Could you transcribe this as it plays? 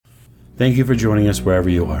Thank you for joining us wherever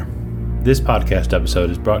you are. This podcast episode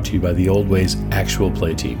is brought to you by the Old Ways Actual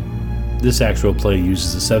Play team. This actual play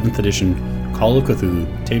uses the 7th edition Call of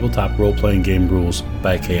Cthulhu tabletop role-playing game rules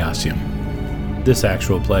by Chaosium. This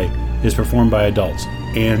actual play is performed by adults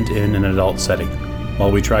and in an adult setting.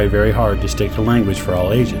 While we try very hard to stick to language for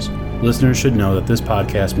all ages, listeners should know that this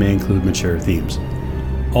podcast may include mature themes.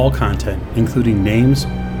 All content, including names,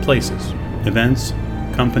 places, events,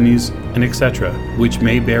 companies, and etc., which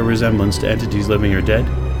may bear resemblance to entities living or dead,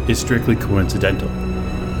 is strictly coincidental.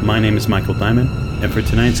 My name is Michael Diamond, and for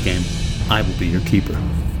tonight's game, I will be your keeper.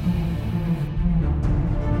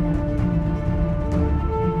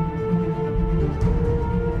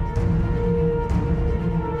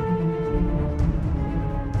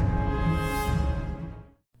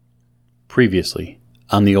 Previously,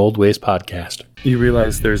 on the Old Ways podcast, you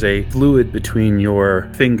realize there's a fluid between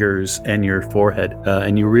your fingers and your forehead,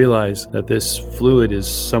 and you realize that this fluid is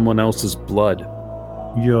someone else's blood.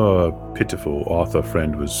 Your pitiful author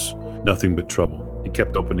friend was nothing but trouble. He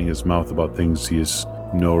kept opening his mouth about things he has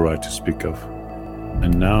no right to speak of.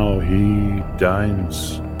 And now he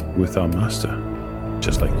dines with our master,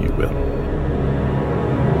 just like you will.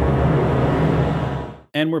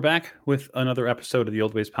 And we're back with another episode of the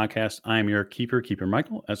Old Ways podcast. I am your Keeper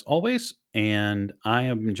Michael, as always, and I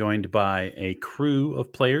am joined by a crew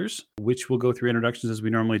of players, which we'll go through introductions as we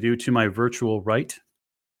normally do. To my virtual right.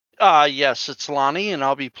 Yes, it's Lonnie, and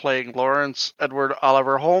I'll be playing Lawrence Edward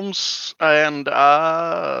Oliver Holmes. And,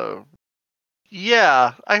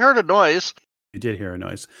 yeah, I heard a noise. You did hear a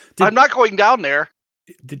noise. I'm not going down there.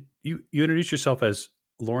 Did you introduce yourself as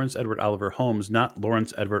Lawrence Edward Oliver Holmes, not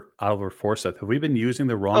Lawrence Edward Oliver Forsyth? Have we been using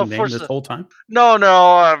the wrong name this whole time? No,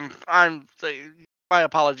 my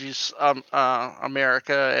apologies,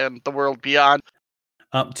 America and the world beyond.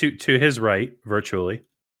 To his right, virtually.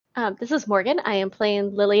 This is Morgan. I am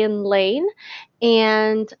playing Lillian Lane,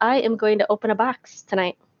 and I am going to open a box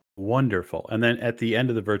tonight. Wonderful. And then at the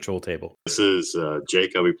end of the virtual table. This is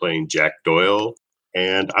Jake. I'll be playing Jack Doyle,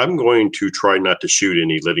 and I'm going to try not to shoot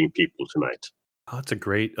any living people tonight. Oh, that's a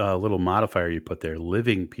great little modifier you put there.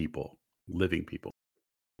 Living people. Living people.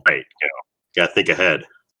 Right. Gotta think ahead.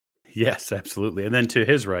 Yes, absolutely. And then to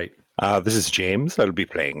his right. This is James. I'll be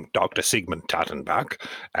playing Dr. Sigmund Tattenbach,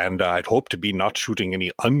 and I'd hope to be not shooting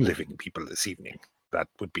any unliving people this evening. That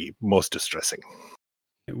would be most distressing.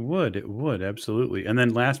 It would, absolutely. And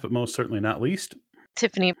then last but most certainly not least,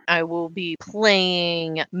 Tiffany. I will be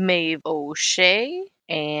playing Maeve O'Shea,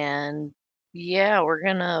 and yeah, we're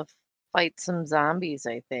gonna fight some zombies,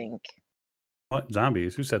 I think. What?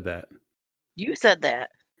 Zombies? Who said that? You said that.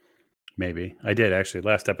 Maybe. I did, actually,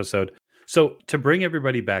 last episode. So to bring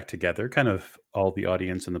everybody back together, kind of all the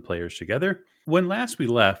audience and the players together, when last we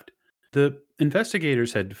left, the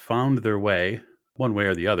investigators had found their way, one way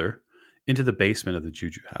or the other, into the basement of the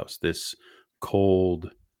Juju house. This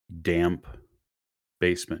cold, damp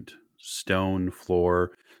basement. Stone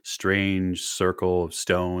floor, strange circle of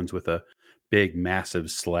stones with a big,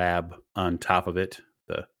 massive slab on top of it.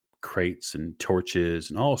 The crates and torches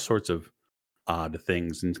and all sorts of odd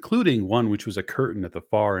things, including one which was a curtain at the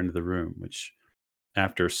far end of the room, which,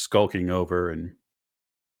 after skulking over and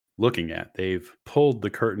looking at, they've pulled the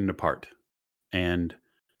curtain apart. And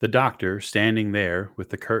the doctor, standing there with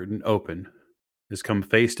the curtain open, has come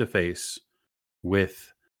face to face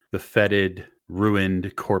with the fetid,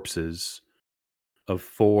 ruined corpses of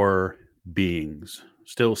 4 beings,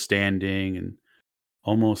 still standing and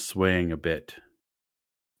almost swaying a bit.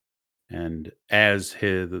 And as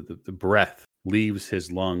the breath leaves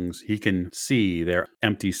his lungs, he can see their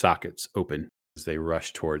empty sockets open as they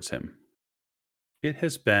rush towards him. It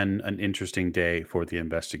has been an interesting day for the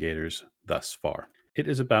investigators thus far. It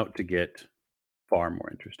is about to get far more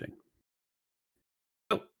interesting.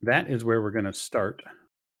 So that is where we're going to start.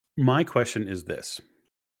 My question is this.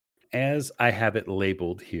 As I have it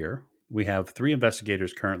labeled here, we have 3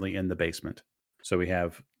 investigators currently in the basement. So we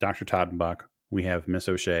have Dr. Toddenbach, we have Miss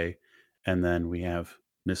O'Shea, and then we have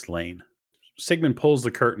Miss Lane. Sigmund pulls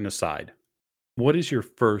the curtain aside. What is your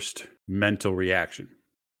first mental reaction?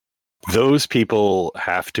 Those people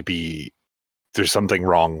have to be, there's something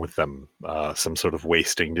wrong with them, some sort of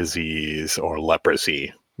wasting disease or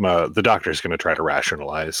leprosy. The doctor's going to try to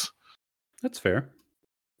rationalize. That's fair.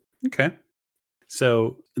 Okay.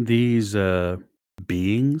 So these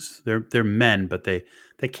beings, they're men, but they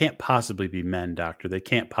can't possibly be men, Doctor. They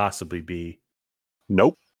can't possibly be.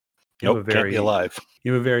 Nope. Can't be alive.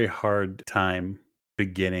 You have a very hard time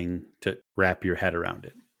beginning to wrap your head around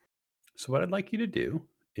it. So what I'd like you to do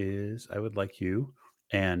is I would like you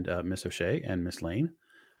and Miss O'Shea and Miss Lane,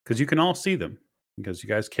 because you can all see them, because you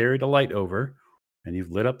guys carried a light over, and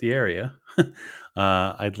you've lit up the area,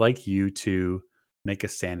 I'd like you to make a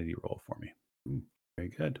sanity roll for me. Ooh, very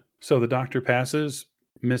good. So the doctor passes,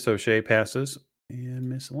 Miss O'Shea passes, and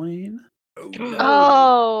Miss Lane. Oh no!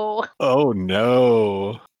 Oh, Oh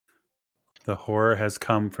no. The horror has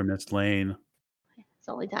come for Miss Lane. it's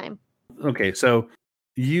only time. Okay, so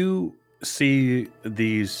you see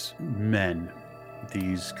these men,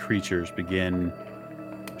 these creatures begin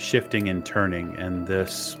shifting and turning, and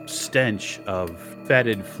this stench of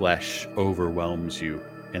fetid flesh overwhelms you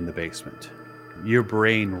in the basement. Your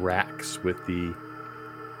brain racks with the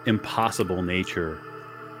impossible nature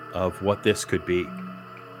of what this could be.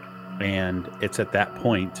 And it's at that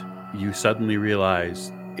point you suddenly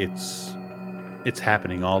realize it's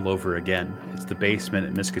happening all over again. It's the basement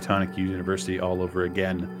at Miskatonic University all over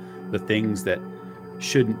again. The things that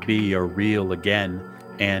shouldn't be are real again,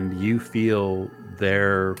 and you feel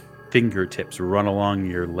their fingertips run along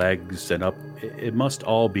your legs and up. It must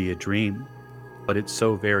all be a dream, but it's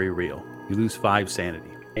so very real. You lose 5 sanity.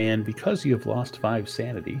 And because you have lost 5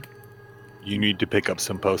 sanity, You need to pick up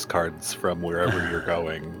some postcards from wherever you're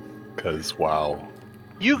going, because wow.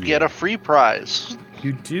 You get a free prize.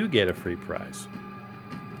 you do get a free prize.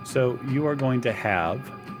 So you are going to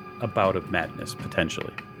have a bout of madness,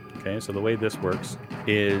 potentially. Okay, so the way this works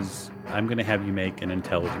is I'm going to have you make an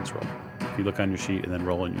intelligence roll. If you look on your sheet and then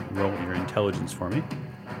roll your intelligence for me.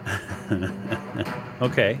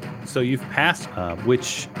 Okay, so you've passed,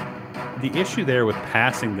 which the issue there with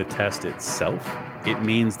passing the test itself, it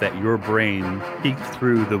means that your brain peeked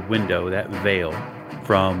through the window, that veil,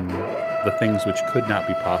 from the things which could not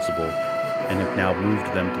be possible and have now moved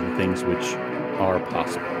them to the things which are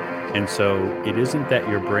possible. And so it isn't that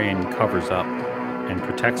your brain covers up and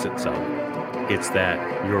protects itself. It's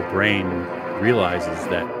that your brain realizes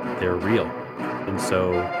that they're real. And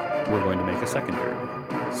so we're going to make a secondary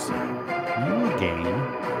one. So you gain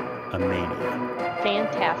a mania.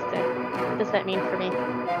 Fantastic. What does that mean for me?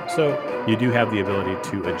 So you do have the ability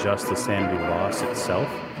to adjust the sanity loss itself,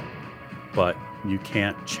 but you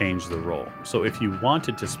can't change the roll. So if you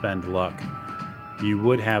wanted to spend luck, you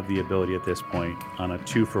would have the ability at this point on a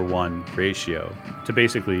 2-for-1 ratio to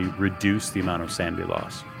basically reduce the amount of sanity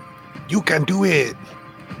loss. You can do it!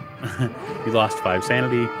 You lost 5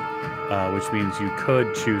 sanity, which means you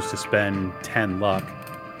could choose to spend 10 luck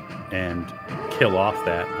and kill off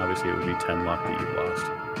that. Obviously, it would be 10 luck that you've lost.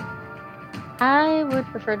 I would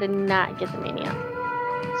prefer to not get the mania.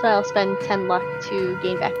 So I'll spend 10 luck to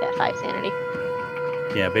gain back that 5 sanity.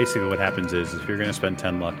 Yeah, basically what happens is if you're going to spend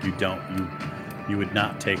 10 luck, you would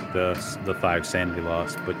not take the 5 sanity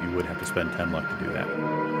loss, but you would have to spend 10 luck to do that.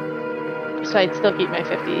 So I'd still keep my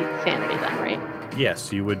 50 sanity then, right?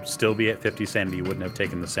 Yes, you would still be at 50 sanity. You wouldn't have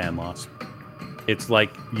taken the sand loss. It's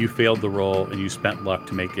like you failed the roll and you spent luck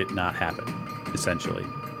to make it not happen, essentially.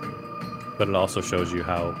 But it also shows you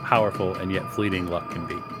how powerful and yet fleeting luck can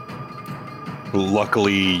be.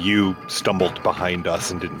 Luckily, you stumbled behind us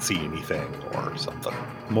and didn't see anything or something.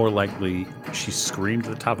 More likely, she screamed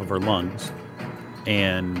at the top of her lungs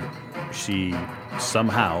and she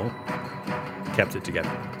somehow kept it together.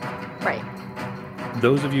 Right.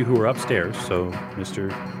 Those of you who are upstairs, so Mr.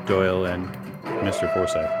 Doyle and Mr.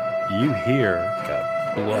 Forsyth, you hear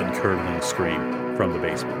a blood-curdling scream from the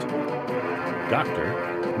basement. Doctor,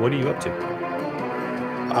 what are you up to?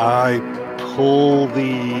 I pull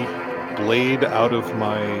the blade out of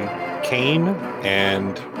my cane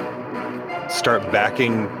and start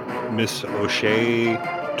backing Miss O'Shea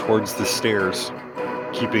towards the stairs,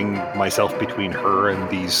 keeping myself between her and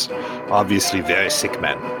these obviously very sick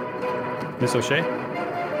men. Miss O'Shea,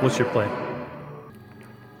 what's your play?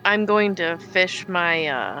 I'm going to fish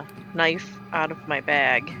my knife out of my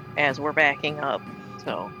bag as we're backing up.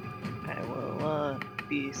 So I will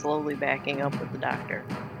be slowly backing up with the doctor.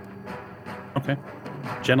 Okay.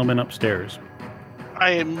 Gentlemen upstairs.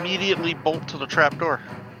 I immediately bolt to the trapdoor.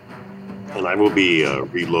 And I will be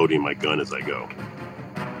reloading my gun as I go.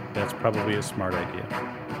 That's probably a smart idea.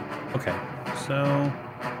 Okay, so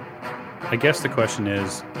I guess the question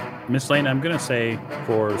is, Miss Lane, I'm going to say,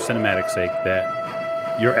 for cinematic sake,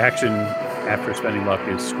 that your action after spending luck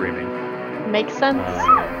is screaming. Makes sense.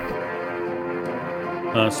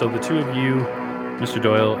 So the two of you, Mr.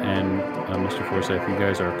 Doyle and Mr. Forsyth, you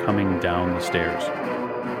guys are coming down the stairs.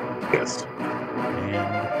 Yes.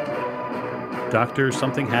 And Doctor,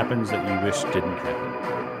 something happens that you wish didn't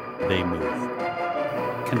happen. They move.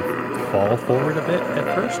 Kind of fall forward a bit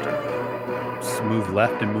at first. Just move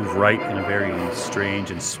left and move right in a very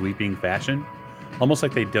strange and sweeping fashion. Almost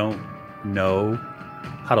like they don't know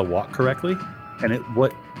how to walk correctly. And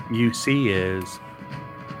what you see is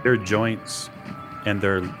their joints and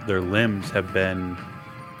their limbs have been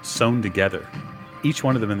sewn together. Each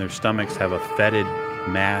one of them in their stomachs have a fetid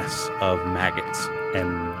mass of maggots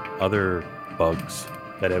and other bugs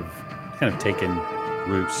that have kind of taken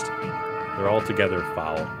roost. They're all together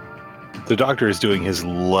foul. The doctor is doing his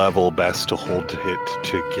level best to hold it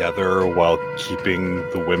together while getting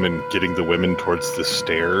the women towards the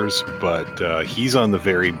stairs, but he's on the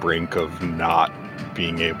very brink of not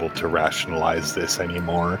being able to rationalize this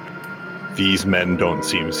anymore. These men don't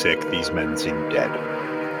seem sick, these men seem dead.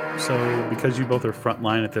 So, because you both are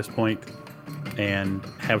frontline at this point and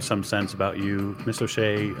have some sense about you, Miss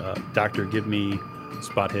O'Shea, Doctor, give me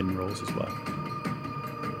spot hidden rolls as well.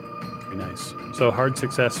 Very nice. So, hard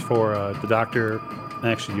success for the Doctor.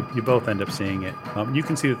 Actually, you both end up seeing it. You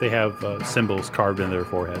can see that they have symbols carved in their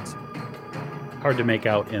foreheads. Hard to make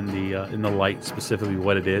out in the light specifically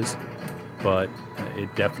what it is, but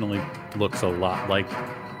it definitely looks a lot like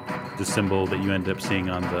the symbol that you end up seeing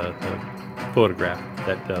on the photograph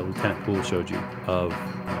that Lieutenant Poole showed you of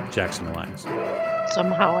Jackson Alliance.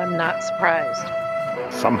 Somehow I'm not surprised.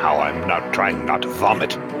 Somehow I'm not trying not to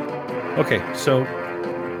vomit. Okay, so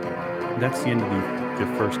that's the end of the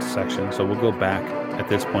first section. So we'll go back at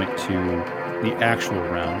this point to the actual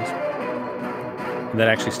rounds. And that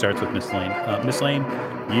actually starts with Miss Lane. Miss Lane,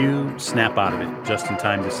 you snap out of it just in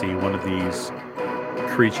time to see one of these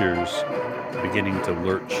creatures beginning to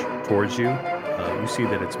lurch towards you. You see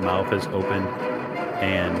that its mouth is open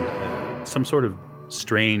and some sort of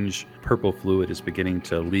strange purple fluid is beginning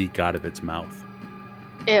to leak out of its mouth.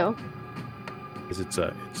 Ew. Because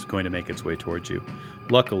it's going to make its way towards you.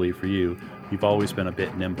 Luckily for you, you've always been a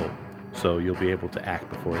bit nimble, so you'll be able to act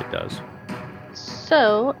before it does.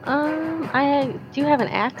 So, I do have an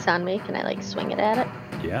axe on me. Can I, swing it at it?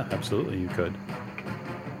 Yeah, absolutely, you could.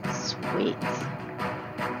 Sweet.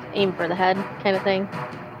 Aim for the head kind of thing.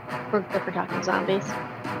 If we're talking zombies.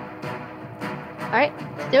 Alright,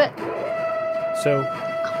 let's do it. So,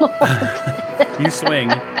 you swing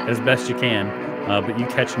as best you can, but you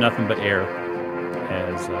catch nothing but air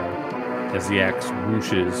as the axe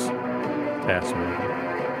whooshes past you.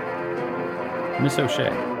 Miss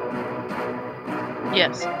O'Shea.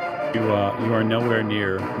 Yes. You are nowhere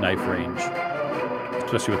near knife range,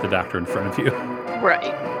 especially with the doctor in front of you.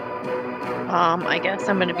 Right. I guess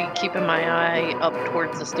I'm going to be keeping my eye up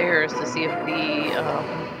towards the stairs to see if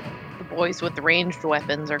the boys with the ranged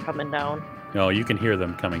weapons are coming down. No, you can hear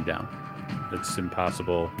them coming down. It's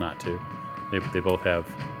impossible not to. They both have,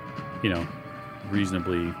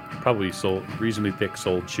 reasonably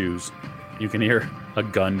thick-soled shoes. You can hear a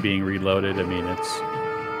gun being reloaded. I mean,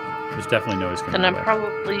 there's definitely noise coming. And I'm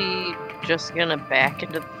probably just going to back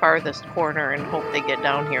into the farthest corner and hope they get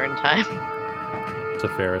down here in time. It's a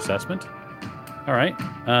fair assessment. All right.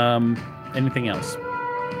 Anything else?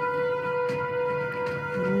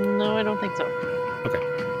 No, I don't think so. Okay.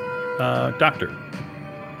 Doctor.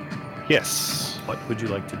 Yes. What would you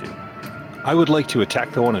like to do? I would like to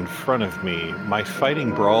attack the one in front of me. My fighting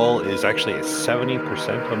brawl is actually at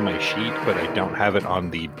 70% on my sheet, but I don't have it on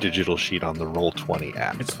the digital sheet on the Roll20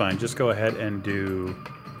 app. It's fine. Just go ahead and do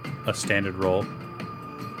a standard roll,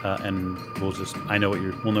 and we know what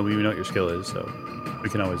your skill is, so we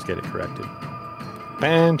can always get it corrected.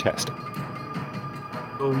 Fantastic.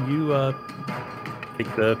 So you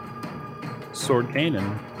take the sword cane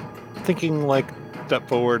and thinking step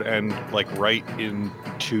forward and right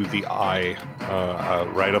into the eye,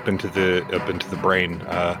 right up into the brain.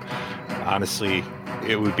 Honestly,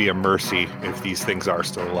 it would be a mercy if these things are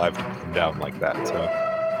still alive to put them down like that. So.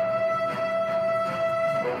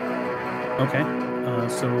 Okay.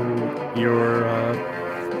 So your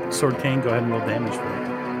sword cane, go ahead and roll damage for it.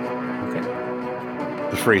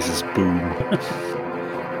 Okay. The phrase is boom.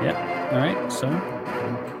 Yeah. All right. So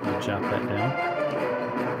I'll jot that down.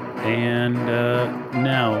 And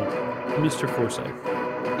now, Mr. Forsyth.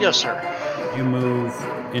 Yes, sir. You move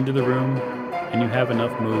into the room, and you have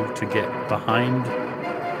enough move to get behind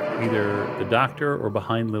either the doctor or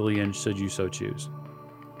behind Lillian, should you so choose.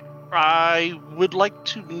 I would like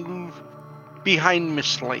to move behind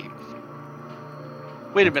Miss Lane.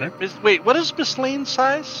 Wait a minute. What is Miss Lane's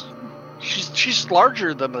size? She's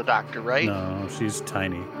larger than the doctor, right? No, she's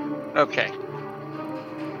tiny. Okay.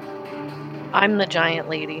 I'm the giant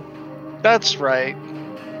lady. That's right.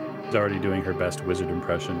 She's already doing her best wizard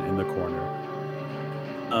impression in the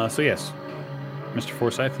corner. So yes, Mr.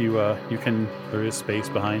 Forsyth, there is space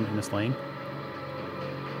behind Miss Lane.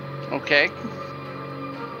 Okay.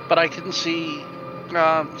 But I can see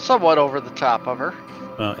somewhat over the top of her.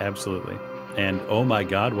 Absolutely. And oh my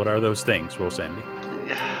God, what are those things? Roll Sandy.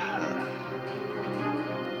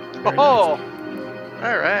 Oh!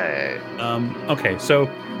 All right. Okay, so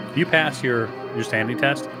you pass your standing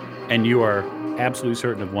test, and you are absolutely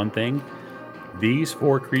certain of one thing. These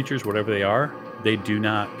 4 creatures, whatever they do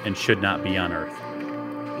not and should not be on Earth.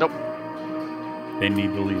 Nope. They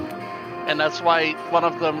need to leave. And that's why one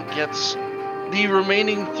of them gets the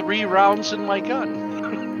remaining 3 rounds in my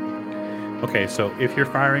gun. Okay, so if you're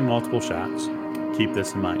firing multiple shots, keep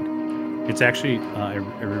this in mind. It's actually, I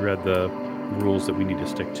reread the rules that we need to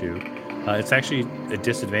stick to. It's actually a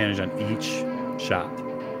disadvantage on each shot.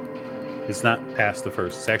 It's not past the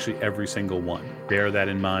first. It's actually every single one. Bear that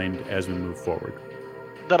in mind as we move forward.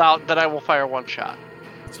 That I will fire 1 shot.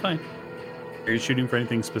 It's fine. Are you shooting for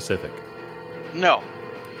anything specific? No.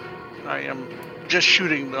 I am just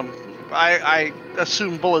shooting them. I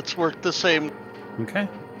assume bullets work the same. Okay,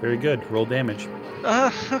 very good. Roll damage.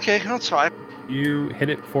 Okay, that's fine. You hit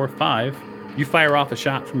it for 5. You fire off a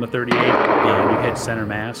shot from the 38. You hit center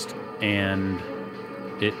mast, and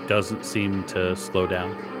it doesn't seem to slow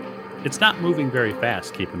down. It's not moving very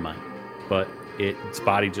fast, keep in mind, but its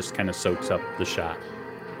body just kind of soaks up the shot.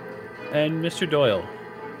 And Mr. Doyle,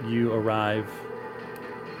 you arrive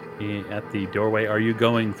at the doorway. Are you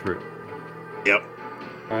going through? Yep.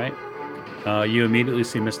 All right. You immediately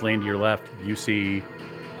see Miss Lane to your left. You see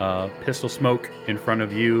pistol smoke in front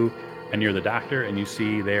of you, and you're the doctor, and you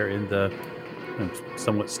see there in the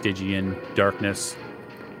somewhat Stygian darkness,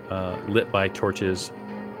 lit by torches,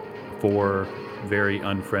 4 very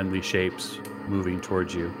unfriendly shapes moving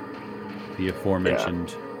towards you. The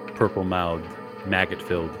aforementioned purple-mouthed,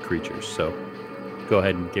 maggot-filled creatures. So go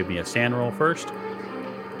ahead and give me a SAN roll first.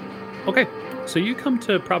 Okay, so you come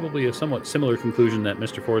to probably a somewhat similar conclusion that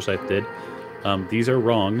Mr. Forsyth did. These are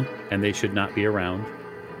wrong, and they should not be around.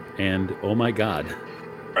 And oh my god.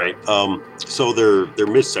 Right. So their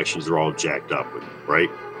midsections are all jacked up, right?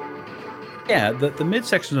 Yeah, the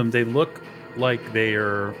midsections of them, they look like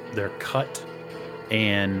they're cut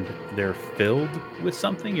and they're filled with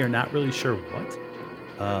something. You're not really sure what.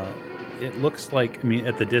 It looks like, I mean,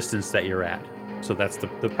 at the distance that you're at. So that's the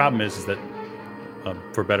problem is that,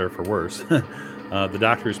 for better or for worse, the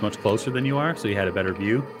doctor is much closer than you are, so you had a better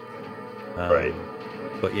view. Right.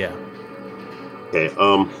 But yeah. Okay.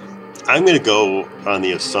 I'm going to go on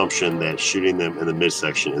the assumption that shooting them in the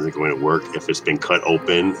midsection isn't going to work if it's been cut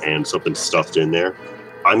open and something stuffed in there.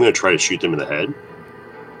 I'm going to try to shoot them in the head.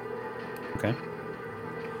 Okay.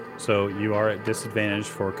 So you are at disadvantage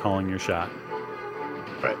for calling your shot.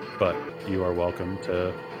 Right. But you are welcome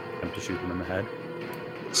to attempt to shoot them in the head.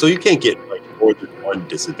 So you can't get like more than 1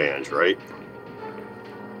 disadvantage, right?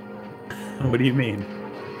 What do you mean?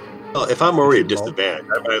 Well, if I'm already at disadvantage,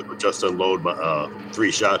 I might as well just unload my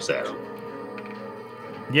 3 shots at them.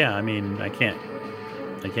 Yeah, I mean, I can't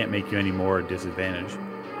make you any more disadvantage.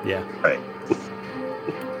 Yeah. Right.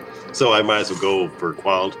 So I might as well go for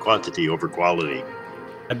quantity over quality.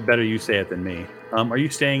 I'd better you say it than me. Are you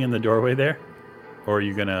staying in the doorway there? Or are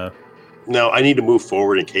you gonna... No, I need to move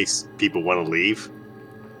forward in case people want to leave.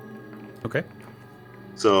 Okay.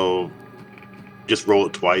 So just roll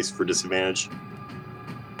it twice for disadvantage.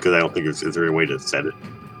 Because I don't think is there a way to set it?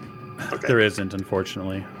 Okay. There isn't,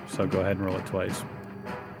 unfortunately. So go ahead and roll it twice.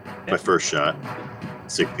 My first shot,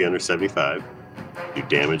 60 under 75. Do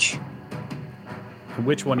damage.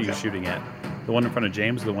 Which one are you shooting at? The one in front of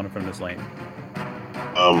James or the one in front of Miss Lane?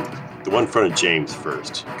 The one in front of James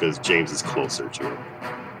first, because James is closer to him.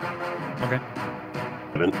 Okay.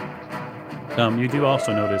 7. You do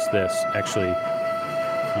also notice this, actually.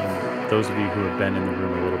 Those of you who have been in the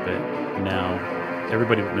room a little bit now,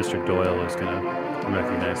 everybody but Mr. Doyle is going to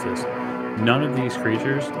recognize this. None of these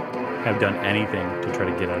creatures have done anything to try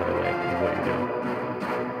to get out of the way of what you're doing.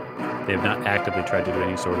 They have not actively tried to do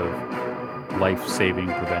any sort of life-saving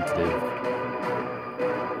preventative.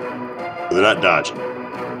 They're not dodging.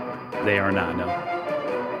 They are not, no.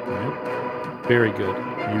 Nope. Very good.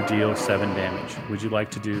 You deal 7 damage. Would you like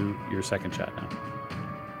to do your second shot now?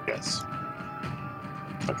 Yes.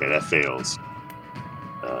 Okay, that fails.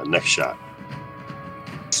 Next shot.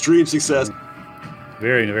 Extreme success.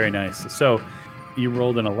 Very, very nice. So you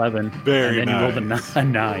rolled an 11, Very and then nice. you rolled a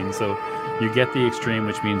 9. So you get the extreme,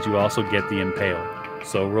 which means you also get the impale.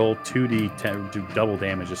 So roll 2d10, do double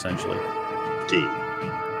damage essentially. 15.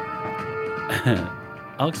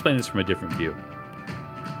 I'll explain this from a different view.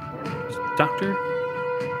 Doctor,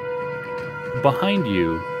 behind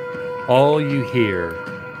you, all you hear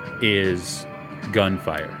is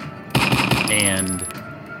gunfire. And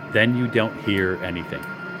then you don't hear anything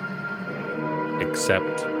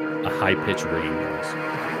except a high-pitched ringing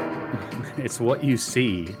noise. It's what you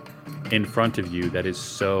see in front of you that is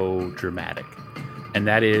so dramatic. And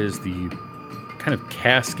that is the kind of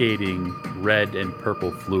cascading red and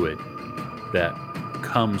purple fluid that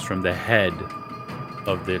comes from the head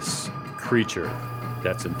of this creature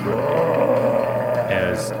that's in front of you,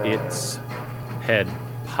 as its head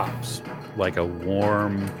pops like a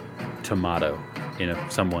warm tomato in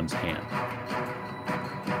someone's hand,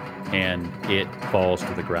 and it falls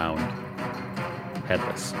to the ground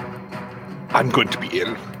headless. I'm going to be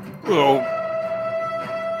ill. Oh.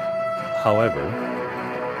 However,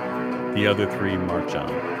 the other three march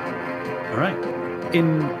on. All right.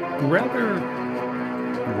 In rather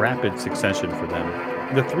rapid succession for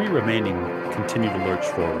them, the three remaining continue to lurch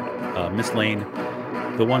forward. Miss Lane,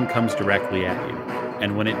 the one comes directly at you,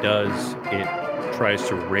 and when it does, it tries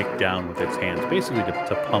to rake down with its hands, basically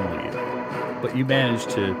to pummel you. But you manage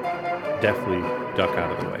to deftly duck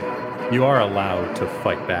out of the way. You are allowed to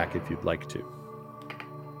fight back if you'd like to.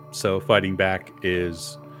 So fighting back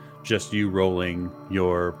is just you rolling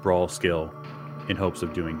your brawl skill in hopes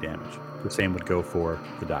of doing damage. The same would go for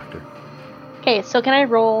the doctor. Okay, so can I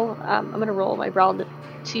roll? I'm going to roll my brawl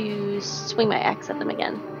to swing my axe at them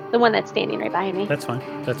again. The one that's standing right behind me. That's fine.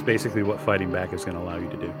 That's basically what fighting back is going to allow you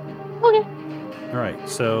to do. Okay. All right,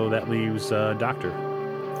 so that leaves Doctor.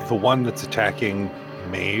 The one that's attacking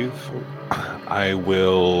Maeve, I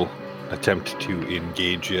will attempt to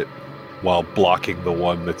engage it while blocking the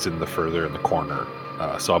one that's further in the corner.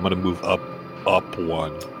 So I'm going to move up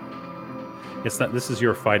one. It's not. This is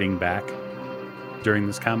your fighting back during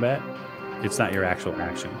this combat. It's not your actual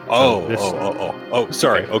action.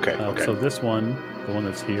 Sorry. Okay. So this one, the one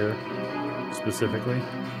that's here specifically,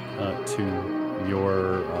 to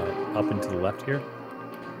your up and to the left here,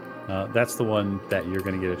 that's the one that you're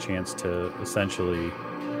going to get a chance to essentially.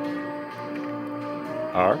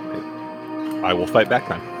 All right. I will fight back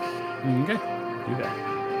then. Okay, do that.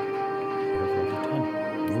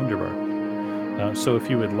 Wunderbar. So if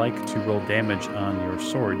you would like to roll damage on your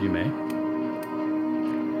sword, you may.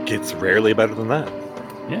 It's rarely better than that.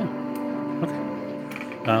 Yeah.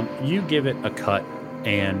 Okay. You give it a cut,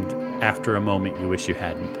 and after a moment, you wish you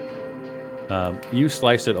hadn't. You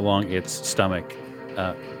slice it along its stomach,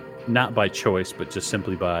 not by choice, but just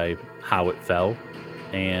simply by how it fell,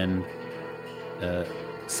 and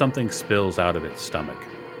something spills out of its stomach.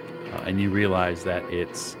 And you realize that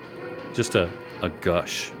it's just a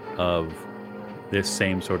gush of this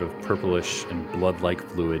same sort of purplish and blood-like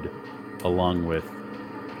fluid, along with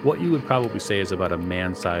what you would probably say is about a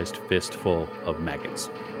man-sized fistful of maggots.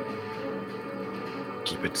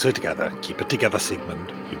 Keep it together. Keep it together,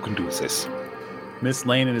 Sigmund. You can do this. Miss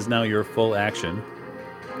Lane, it is now your full action.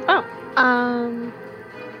 Oh,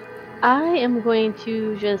 I am going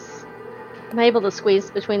to just... Am I able to squeeze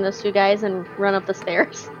between those two guys and run up the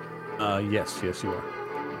stairs? Yes, you are.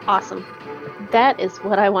 Awesome. That is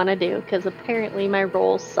what I want to do, because apparently my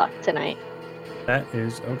rolls suck tonight. That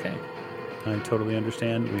is okay. I totally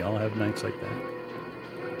understand. We all have nights like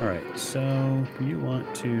that. All right, so you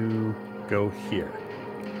want to go here.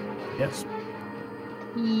 Yes?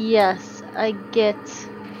 Yes, I get...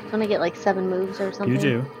 Don't I get like 7 moves or something?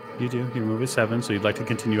 You do. Your move is 7, so you'd like to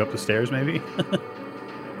continue up the stairs, maybe?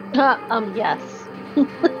 Yes.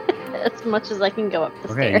 As much as I can go up the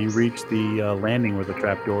stairs. Okay, you reach the landing where the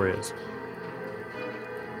trap door is.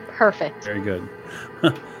 Perfect. Very good.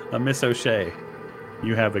 Miss O'Shea,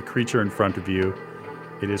 you have a creature in front of you.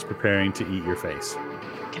 It is preparing to eat your face.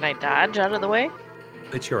 Can I dodge out of the way?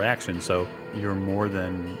 It's your action, so you're more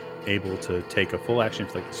than able to take a full action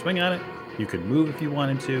if you'd like to swing on it. You could move if you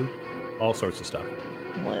wanted to. All sorts of stuff.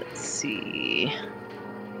 Let's see.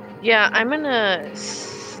 Yeah, I'm gonna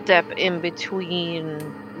step in between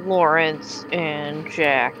Lawrence and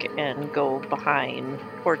Jack and go behind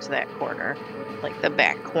towards that corner. Like the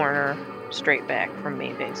back corner, straight back from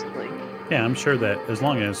me, basically. Yeah, I'm sure that as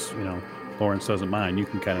long as, Lawrence doesn't mind, you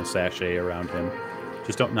can kind of sashay around him.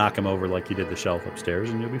 Just don't knock him over like you did the shelf upstairs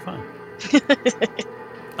and you'll be fine.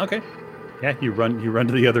 Okay. Yeah, you run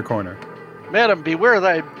to the other corner. Madam, beware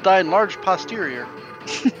thy large posterior.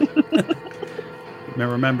 Now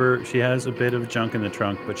remember, she has a bit of junk in the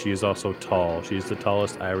trunk, but she is also tall. She's the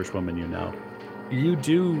tallest Irish woman you know. You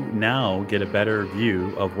do now get a better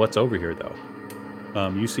view of what's over here, though.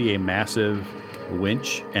 You see a massive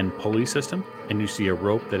winch and pulley system, and you see a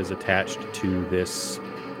rope that is attached to this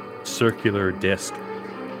circular disc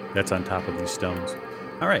that's on top of these stones.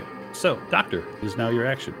 All right, so, Doctor, is now your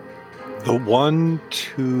action. The one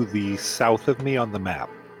to the south of me on the map.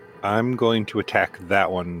 I'm going to attack that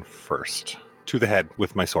one first. To the head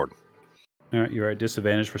with my sword. All right, you're at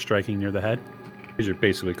disadvantage for striking near the head, because you're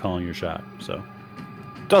basically calling your shot, so.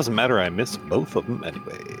 Doesn't matter, I miss both of them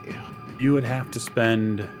anyway. You would have to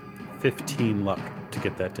spend 15 luck to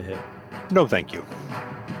get that to hit. No, thank you.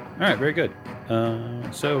 All right, very good.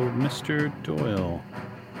 So, Mr. Doyle.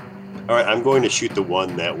 All right, I'm going to shoot the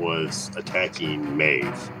one that was attacking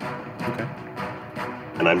Maeve, Okay.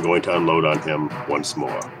 and I'm going to unload on him once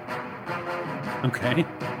more. Okay.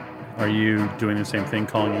 Are you doing the same thing,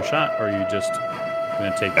 calling your shot, or are you just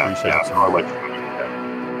going to take 3 shots?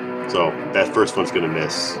 Yeah, so that first one's going to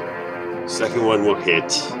miss. Second one will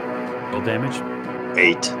hit. Roll damage?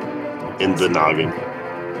 8 in the noggin.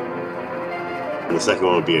 And the second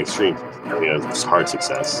one will be extreme. I mean, it's hard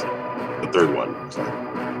success. The third one. Sorry.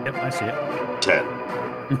 Yep, I see it. 10.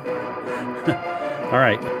 All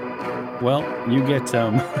right. Well, you get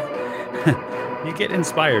you get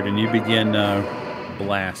inspired and you begin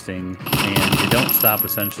blasting, and you don't stop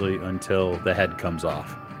essentially until the head comes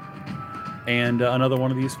off. And another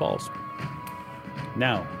one of these falls.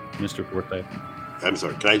 Now, Mr. Forsyth. I'm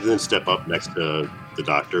sorry. Can I then step up next to the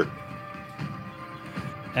doctor?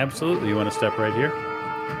 Absolutely. You want to step right here?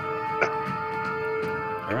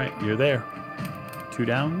 All right, you're there. 2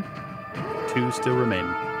 down, 2 still remain.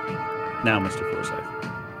 Now, Mr.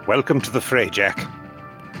 Forsyth. Welcome to the fray, Jack.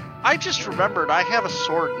 I just remembered I have a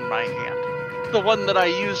sword in my hand. The one that I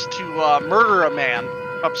used to murder a man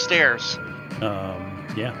upstairs.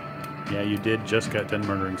 Yeah. Yeah, you did just got done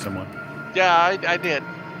murdering someone. Yeah, I did.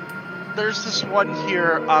 There's this one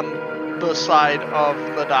here on the side of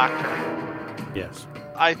the doctor. Yes.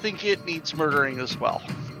 I think it needs murdering as well.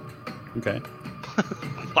 Okay.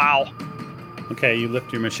 Wow. Okay, you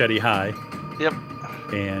lift your machete high. Yep.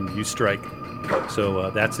 And you strike. So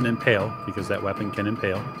that's an impale, because that weapon can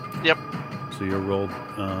impale. Yep. So you're rolled.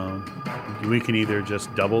 We can either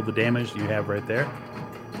just double the damage you have right there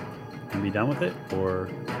and be done with it, or...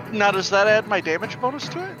 Now, does that add my damage bonus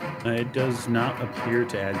to it? It does not appear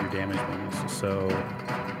to add your damage bonus, so...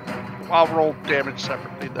 I'll roll damage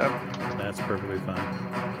separately then. That's perfectly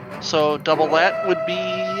fine. So double that would be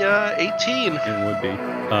 18. It would be.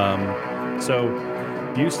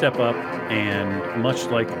 So you step up, and much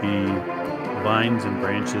like the vines and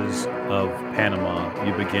branches of Panama,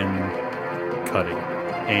 you begin cutting.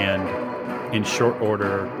 And in short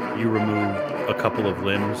order, you remove a couple of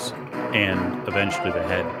limbs and eventually the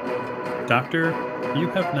head. Doctor, you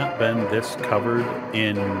have not been this covered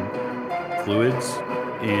in fluids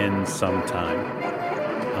in some time.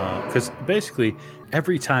 Because basically,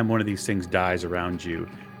 every time one of these things dies around you,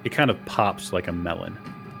 it kind of pops like a melon.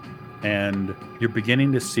 And you're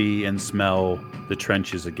beginning to see and smell the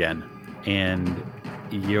trenches again. And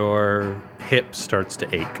your hip starts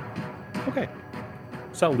to ache. Okay.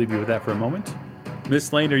 So I'll leave you with that for a moment.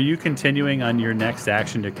 Miss Lane, are you continuing on your next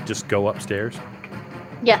action to just go upstairs?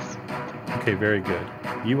 Yes. Okay, very good.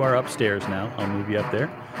 You are upstairs now. I'll move you up there.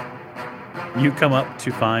 You come up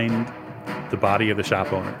to find the body of the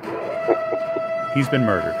shop owner. He's been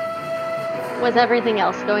murdered. Was everything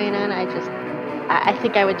else going on? I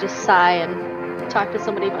think I would just sigh and talk to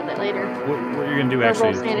somebody about that later. What you're going to do Or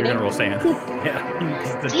actually roll is you're sanity. going to roll sand. Yeah.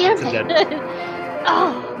 Damn It's a dead- it!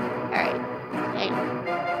 Oh, all right. Hang on.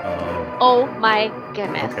 Oh my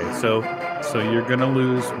goodness. Okay, so you're going to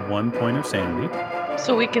lose 1 point of sanity.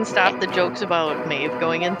 So we can stop the jokes about Maeve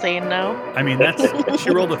going insane now? I mean,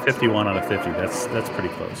 she rolled a 51 out of 50. That's pretty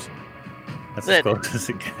close. That's as Good. close as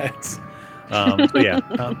it gets. So yeah,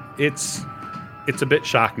 it's a bit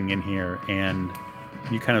shocking in here, and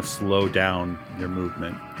you kind of slow down your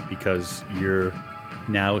movement because you're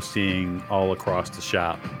now seeing all across the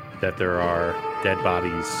shop that there are dead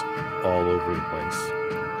bodies all over the place.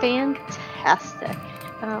 Fantastic.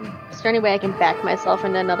 Is there any way I can back myself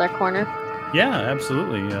into another corner? Yeah,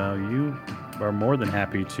 absolutely. You are more than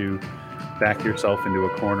happy to back yourself into a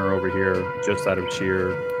corner over here just out of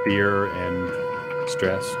sheer fear and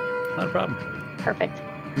stress. Not a problem. Perfect.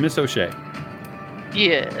 Miss O'Shea,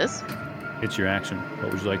 Yes. it's your action.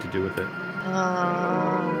 What would you like to do with it?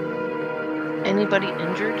 Anybody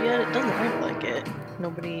injured yet? It doesn't look like it.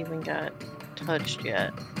 Nobody even got touched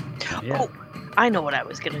yet. Yeah. Oh, I know what I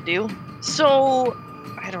was gonna do. So,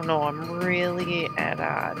 I don't know, I'm really at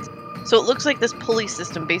odds. So it looks like this pulley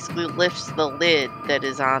system basically lifts the lid that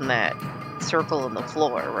is on that circle in the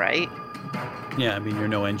floor, right? Yeah, I mean, you're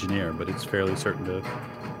no engineer, but it's fairly certain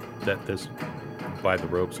that this, by the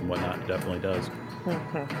ropes and whatnot, it definitely does. To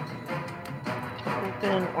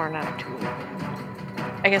open or not to open?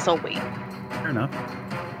 I guess I'll wait. Fair enough.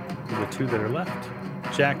 For the 2 that are left,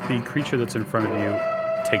 Jack, the creature that's in front of you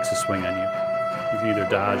takes a swing on you. You can either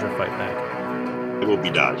dodge or fight back. I will be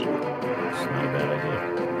dodging. It's not a bad idea.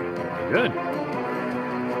 Good.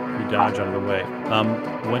 You dodge out of the way.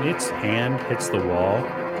 When its hand hits the wall,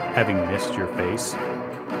 having missed your face,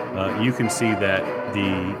 You can see that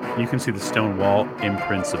the stone wall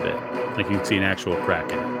imprints a bit. Like you can see an actual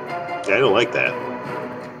crack in it. Yeah, I don't like that.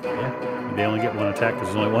 Yeah, they only get one attack because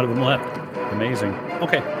there's only one of them left. Amazing.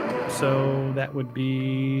 Okay, so that would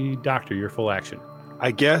be Doctor, your full action.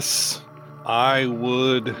 I guess I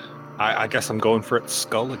would. I guess I'm going for its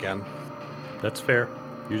skull again. That's fair.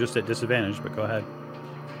 You're just at disadvantage, but go ahead.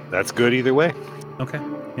 That's good either way. Okay.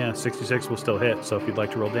 Yeah, 66 will still hit, so if you'd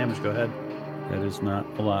like to roll damage, go ahead. That is not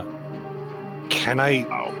a lot. Can I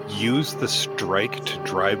use the strike to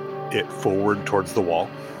drive it forward towards the wall?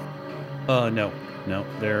 No.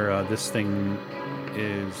 This thing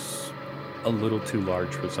is a little too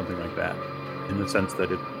large for something like that, in the sense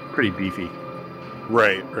that it's pretty beefy.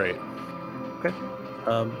 Right. Okay.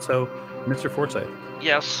 So, Mr. Forsyth.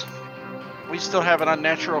 Yes. We still have an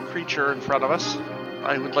unnatural creature in front of us.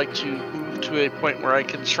 I would like to move to a point where I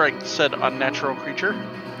can strike said unnatural creature.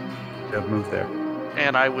 You have moved there.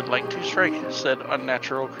 And I would like to strike said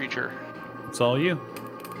unnatural creature. It's all you.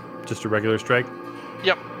 Just a regular strike?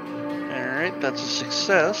 Yep. Alright, that's a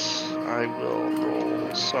success. I will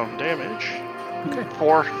roll some damage. Okay.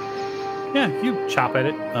 4. Yeah, you chop at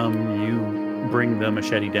it. You bring the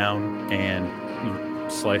machete down and you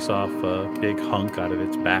slice off a big hunk out of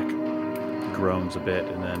its back. It groans a bit,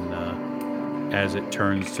 and then as it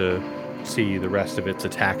turns to see the rest of its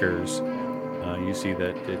attackers, you see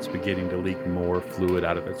that it's beginning to leak more fluid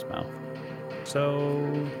out of its mouth.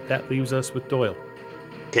 So that leaves us with Doyle.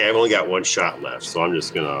 Okay, I've only got one shot left, so I'm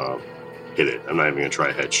just gonna hit it. I'm not even gonna try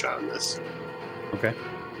a headshot on this. Okay.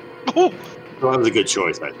 Oh, Well, that was a good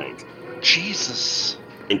choice, I think. Jesus.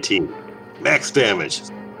 19. Max damage.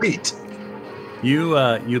 Sweet. You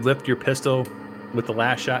lift your pistol. With the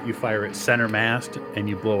last shot, you fire it center mast, and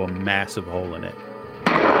you blow a massive hole in it.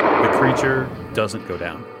 The creature doesn't go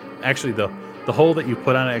down. Actually, the hole that you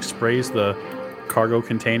put on it sprays the cargo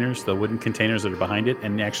containers, the wooden containers that are behind it,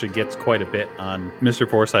 and actually gets quite a bit on Mr.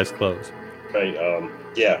 Forsyth's clothes. Right,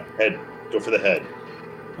 yeah, head. Go for the head.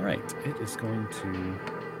 All right, it is going to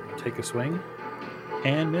take a swing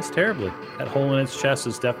and miss terribly. That hole in its chest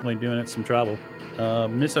is definitely doing it some trouble.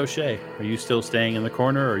 Miss O'Shea, are you still staying in the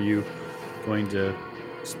corner, or are you going to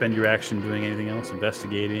spend your action doing anything else,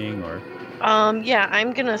 investigating, or? Yeah,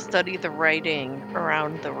 I'm gonna study the writing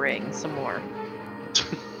around the ring some more.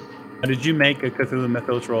 Did you make a Cthulhu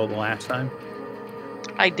Mythos roll the last time?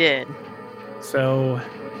 I did. So,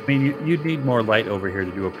 I mean, you'd need more light over here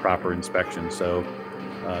to do a proper inspection. So,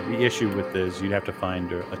 the issue with this, you'd have to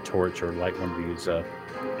find a torch or light one of these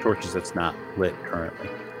torches that's not lit currently.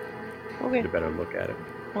 Okay. Get a better look at it.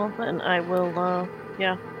 Well, then I will,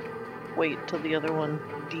 wait till the other one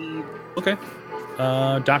deed. Okay.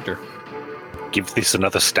 Doctor. Give this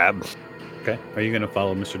another stab. Okay. Are you going to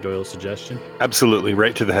follow Mr. Doyle's suggestion? Absolutely,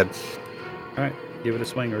 right to the head. All right. Give it a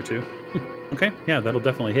swing or two. Okay. Yeah, that'll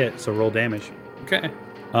definitely hit. So roll damage. Okay.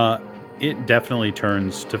 It definitely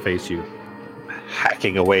turns to face you.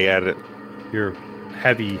 Hacking away at it. Your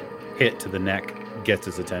heavy hit to the neck gets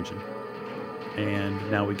its attention.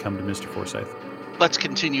 And now we come to Mr. Forsyth. Let's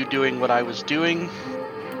continue doing what I was doing.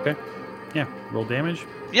 Okay. Yeah. Roll damage.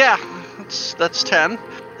 Yeah, that's 10.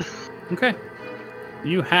 Okay.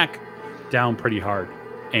 You hack down pretty hard,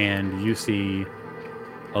 and you see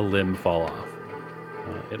a limb fall off.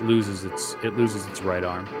 It loses its right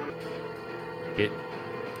arm. It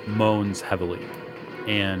moans heavily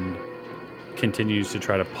and continues to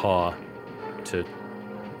try to paw to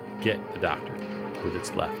get the doctor with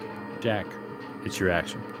its left. Jack, it's your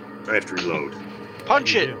action. I have to reload.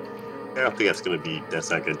 Punch it! I don't think that's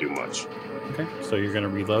not gonna do much. Okay, so you're going to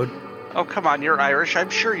reload. Oh, come on, you're Irish. I'm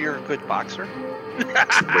sure you're a good boxer.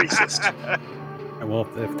 Racist. Well,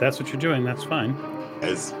 if that's what you're doing, that's fine.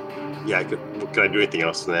 Can I do anything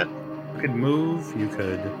else than that? You could move. You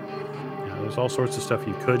could. There's all sorts of stuff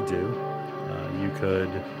you could do. You could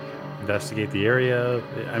investigate the area.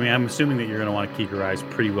 I mean, I'm assuming that you're going to want to keep your eyes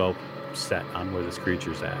pretty well set on where this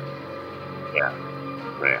creature's at. Yeah.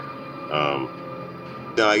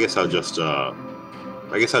 No, I guess I'll just.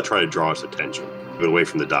 I'll try to draw its attention, get away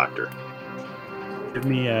from the doctor. Give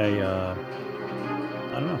me a.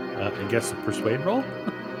 I don't know. I guess a persuade roll.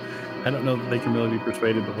 I don't know that they can really be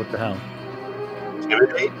persuaded, but what the hell?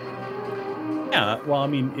 Intimidate? Yeah. Well, I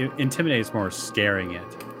mean, intimidate is more scaring it.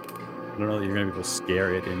 I don't know that you're going to be able to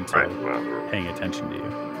scare it into paying attention to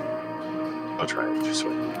you. I'll try it this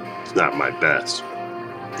way. It's not my best.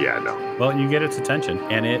 Yeah, no. Well, you get its attention,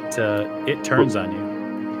 and it turns on you.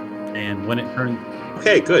 And when it turns,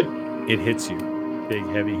 okay, good. It hits you. Big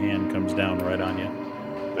heavy hand comes down right on you.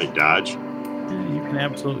 I dodge. Yeah, you can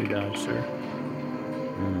absolutely dodge, sir.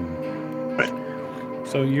 Right.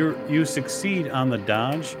 So you succeed on the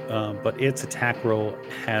dodge, but its attack roll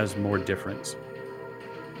has more difference.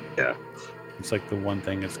 Yeah. It's like the one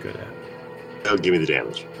thing it's good at. That'll give me the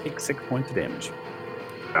damage. Take 6 points of damage.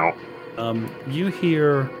 Ow. You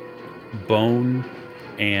hear bone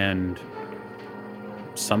and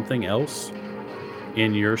something else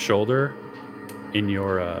in your shoulder, in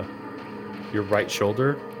your right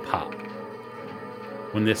shoulder, pop.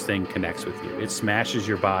 When this thing connects with you, it smashes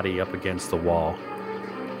your body up against the wall,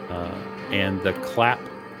 and the clap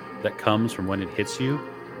that comes from when it hits you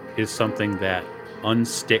is something that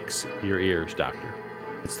unsticks your ears, Doctor.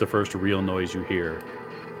 It's the first real noise you hear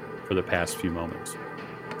for the past few moments.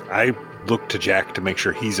 I look to Jack to make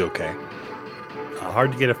sure he's okay.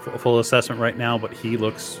 Hard to get a full assessment right now, but he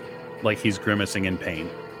looks like he's grimacing in pain.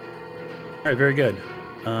 All right, very good.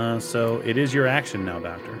 So it is your action now,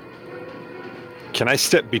 Doctor. Can I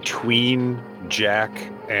step between Jack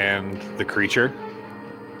and the creature?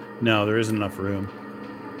 No, there isn't enough room.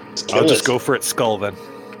 I'll just go for its skull then.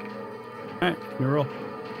 All right, give me a roll.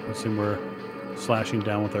 Assume we're slashing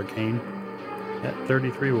down with our cane. That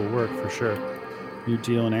 33 will work for sure. You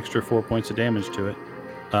deal an extra 4 points of damage to it.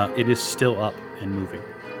 It is still up and moving.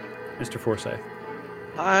 Mr. Forsyth.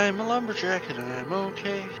 I'm a lumberjack and I'm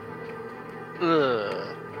okay.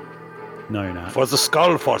 Ugh. No, you're not. For the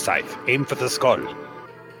skull, Forsyth. Aim for the skull.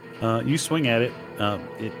 You swing at it.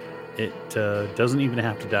 It doesn't even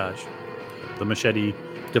have to dodge. The machete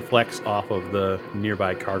deflects off of the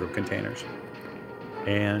nearby cargo containers.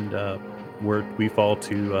 And we fall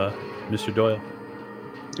to Mr. Doyle.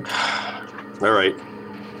 All right.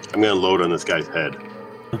 I'm going to load on this guy's head.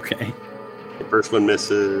 Okay. The first one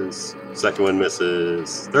misses. Second one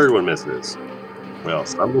misses. Third one misses. Well,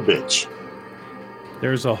 son of a bitch.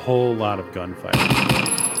 There's a whole lot of gunfire.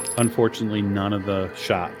 Unfortunately, none of the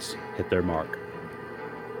shots hit their mark.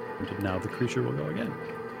 And now the creature will go again.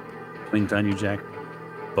 Swings on you, Jack,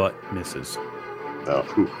 but misses. Oh,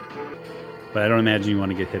 whew. But I don't imagine you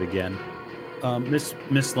want to get hit again.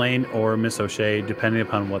 Miss Lane or Miss O'Shea, depending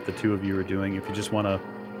upon what the two of you are doing,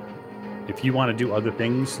 if you want to do other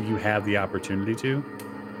things, you have the opportunity to.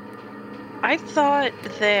 I thought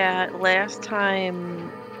that last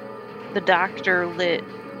time the doctor lit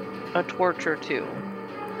a torch or two.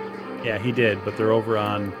 Yeah, he did, but they're over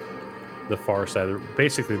on the far side.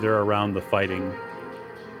 Basically, they're around the fighting.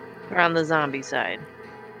 Or on the zombie side.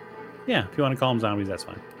 Yeah, if you want to call them zombies, that's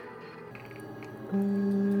fine.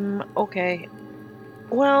 Okay.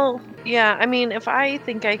 Well, yeah, I mean, if I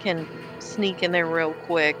think I can sneak in there real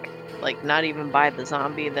quick, like not even by the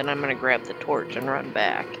zombie, then I'm going to grab the torch and run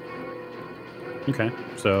back. Okay,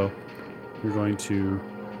 so you're going to...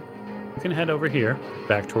 You can head over here,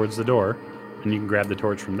 back towards the door, and you can grab the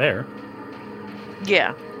torch from there.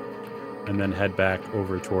 Yeah. And then head back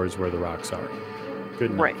over towards where the rocks are.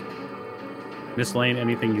 Good enough. Right. Miss Lane,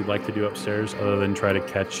 anything you'd like to do upstairs other than try to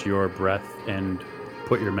catch your breath and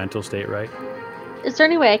put your mental state right? Is there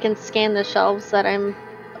any way I can scan the shelves that I'm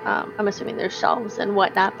assuming there's shelves and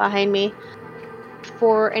whatnot behind me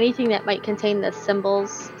for anything that might contain the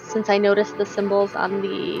symbols, since I noticed the symbols on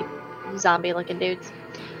the zombie looking dudes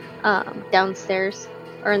downstairs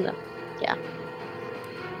or in the Yeah,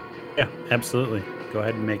 absolutely. Go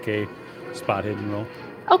ahead and make a spot hidden roll.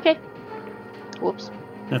 Okay. Whoops.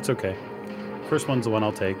 That's okay. First one's the one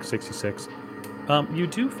I'll take, 66. You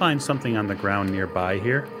do find something on the ground nearby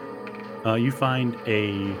here. You find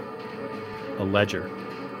a ledger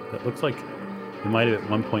that looks like it might have at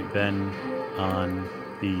one point been on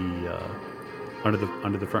the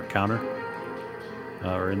under the front counter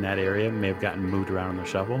or in that area. May have gotten moved around on the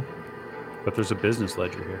shovel, but there's a business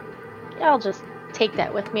ledger here. Yeah, I'll just take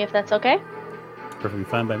that with me if that's okay. Perfectly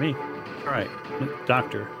fine by me. All right,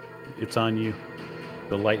 Doctor, it's on you.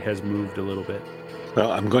 The light has moved a little bit.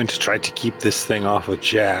 Well, I'm going to try to keep this thing off of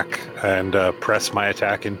Jack and press my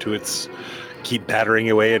attack into its... Keep battering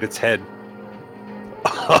away at its head.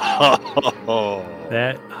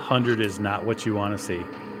 That 100 is not what you want to see.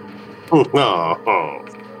 Oh.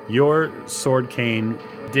 Your sword cane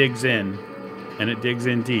digs in, and it digs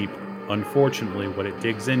in deep. Unfortunately, what it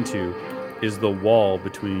digs into is the wall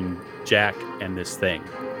between Jack and this thing.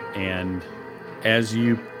 And as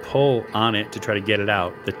you pull on it to try to get it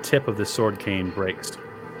out, the tip of the sword cane breaks.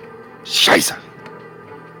 Scheiße!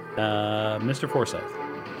 Mr. Forsyth.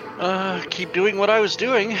 Keep doing what I was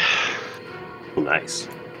doing. Nice.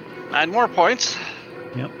 9 more points.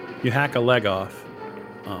 Yep. You hack a leg off.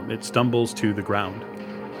 It stumbles to the ground.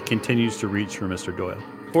 Continues to reach for Mr. Doyle.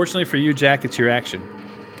 Fortunately for you, Jack, it's your action.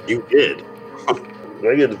 You did. Do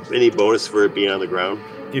I get any bonus for it being on the ground?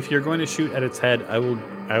 If you're going to shoot at its head, I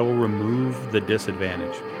will remove the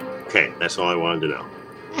disadvantage. Okay, that's all I wanted to know.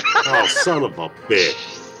 Oh, son of a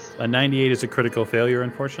bitch. A 98 is a critical failure,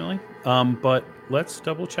 unfortunately. But let's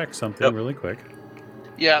double check something Yep. really quick.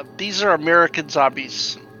 Yeah, these are American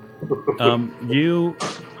zombies. You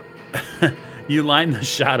you line the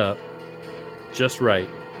shot up just right.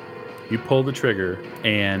 You pull the trigger,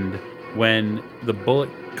 and when the bullet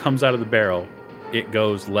comes out of the barrel, it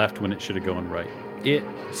goes left when it should have gone right. It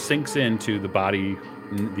sinks into the body,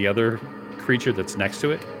 the other creature that's next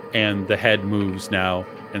to it, and the head moves now,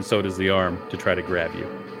 and so does the arm to try to grab you.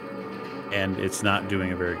 And it's not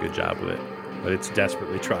doing a very good job of it, but it's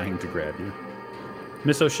desperately trying to grab you.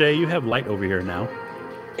 Miss O'Shea, you have light over here now.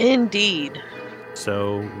 Indeed.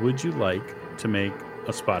 So would you like to make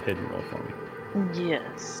a spot hidden roll for me?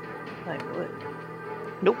 Yes, I would.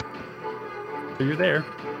 Nope. So you're there.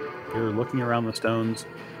 You're looking around the stones.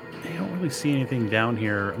 You don't really see anything down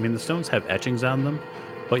here. I mean, the stones have etchings on them,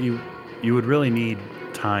 but you would really need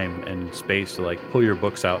time and space to like pull your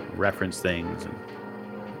books out and reference things, and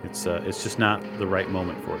it's just not the right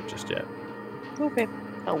moment for it just yet. Okay.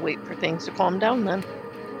 I'll wait for things to calm down then.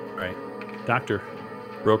 Right, Doctor,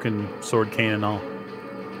 broken sword, cane, and all.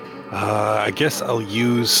 I guess I'll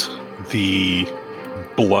use the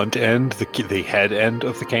blunt end, the head end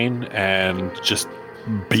of the cane, and just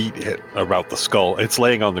beat it about the skull. It's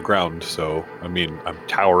laying on the ground, so I mean, I'm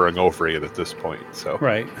towering over it at this point. So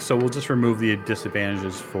Right. So we'll just remove the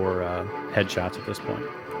disadvantages for headshots at this point.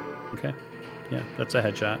 Okay. Yeah, that's a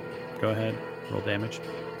headshot. Go ahead. Roll damage.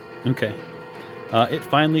 Okay. It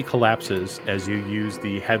finally collapses as you use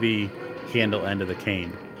the heavy handle end of the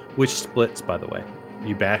cane, which splits, by the way.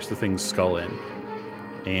 You bash the thing's skull in,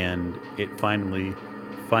 and it finally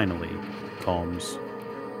calms.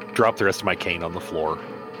 drop the rest of my cane on the floor.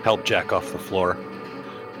 Help Jack off the floor.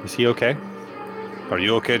 Is he okay? Are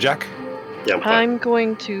you okay, Jack? Yeah, I'm fine. I'm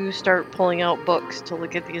going to start pulling out books to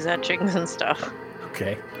look at these etchings and stuff.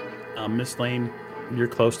 Okay. Miss Lane, you're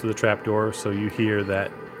close to the trapdoor, so you hear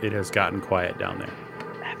that it has gotten quiet down there.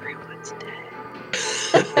 Everyone's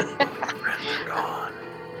dead. Friends are gone.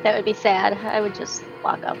 That would be sad. I would just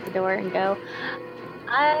walk out the door and go.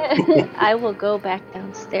 I will go back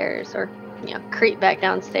downstairs, or creep back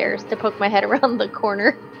downstairs to poke my head around the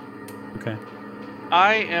corner. Okay.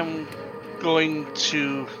 I am going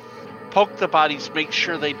to poke the bodies, make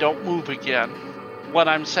sure they don't move again. When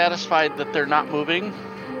I'm satisfied that they're not moving,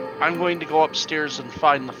 I'm going to go upstairs and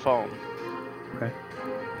find the phone. Okay.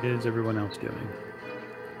 What is everyone else doing?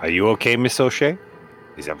 Are you okay, Miss O'Shea?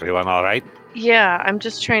 Is everyone all right? Yeah, I'm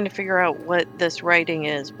just trying to figure out what this writing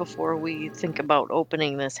is before we think about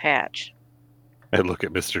opening this hatch. I look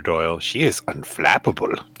at Mr. Doyle. She is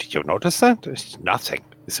unflappable. Did you notice that? It's nothing.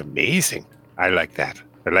 It's amazing. I like that.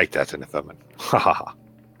 I like that in a woman. Ha ha ha.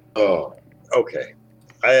 Oh, okay.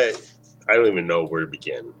 I don't even know where to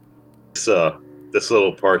begin. This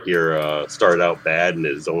little part here started out bad and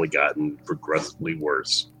has only gotten progressively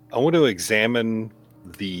worse. I want to examine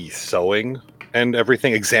the sewing and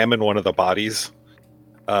everything. Examine one of the bodies.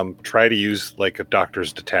 Try to use like a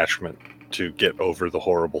doctor's detachment to get over the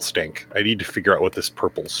horrible stink. I need to figure out what this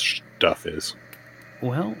purple stuff is.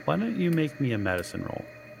 Well, why don't you make me a medicine roll?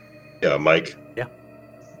 Yeah, Mike. Yeah.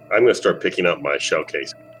 I'm going to start picking up my shell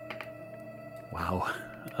case. Wow.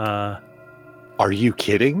 Are you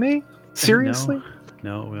kidding me? Seriously?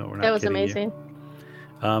 No, we're not. That was kidding amazing.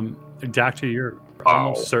 You. Doctor, you're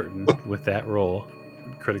almost certain with that roll,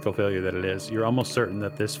 critical failure that it is, you're almost certain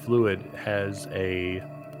that this fluid has a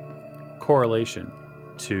correlation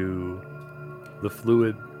to the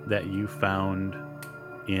fluid that you found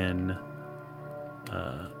in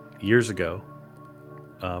years ago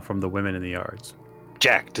from the women in the yards.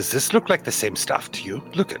 Jack, does this look like the same stuff to you?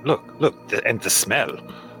 Look, and the smell.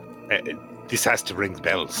 This has to ring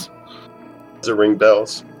bells. Does it ring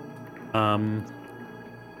bells?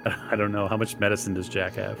 I don't know. How much medicine does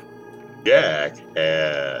Jack have? Jack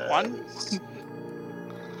has...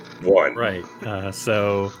 One. Right.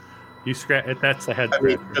 So you scratch. That's a head. I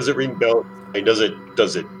mean, does it ring bells? I mean, does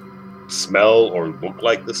it smell or look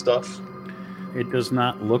like the stuff? It does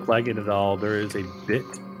not look like it at all. There is a bit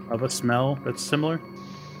of a smell that's similar.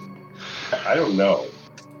 I don't know.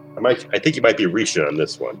 I think you might be reaching on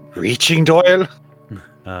this one. Reaching, Doyle?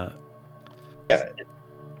 Yeah,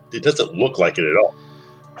 it doesn't look like it at all.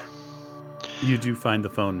 You do find the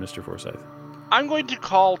phone, Mr. Forsyth. I'm going to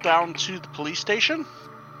call down to the police station.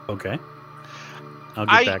 Okay. I'll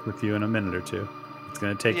get back with you in a minute or two. It's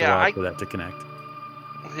going to take a while for that to connect.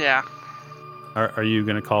 Yeah. Are you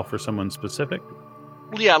going to call for someone specific?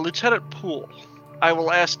 Yeah, Lieutenant Poole. I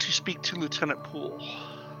will ask to speak to Lieutenant Poole.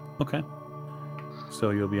 Okay.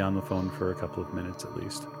 So you'll be on the phone for a couple of minutes at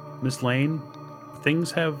least. Miss Lane,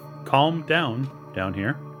 things have calmed down down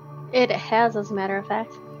here. It has, as a matter of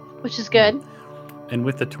fact, which is good. And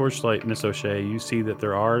with the torchlight, Miss O'Shea, you see that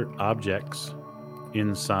there are objects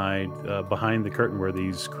inside, behind the curtain where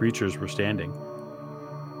these creatures were standing.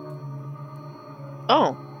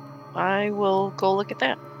 Oh, I will go look at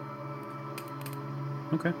that.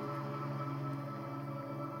 Okay.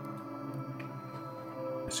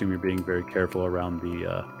 I assume you're being very careful around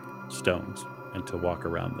the stones and to walk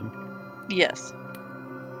around them. Yes.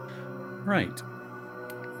 Right.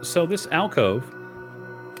 So this alcove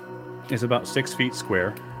is about 6 feet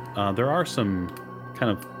square. There are some kind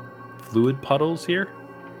of fluid puddles here,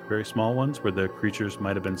 very small ones where the creatures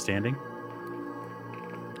might have been standing.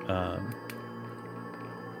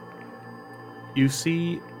 You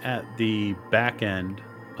see at the back end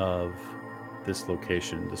of this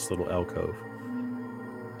location, this little alcove,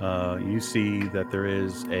 you see that there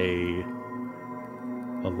is a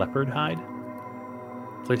leopard hide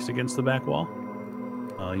placed against the back wall.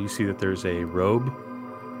 You see that there's a robe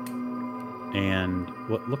and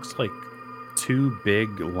what looks like 2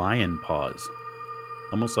 big lion paws,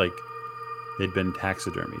 almost like they'd been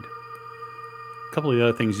taxidermied. A couple of the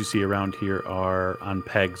other things you see around here are on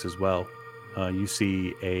pegs as well. You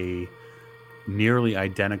see a nearly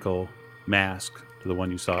identical mask to the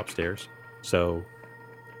one you saw upstairs. So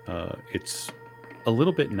it's a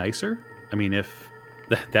little bit nicer. I mean, if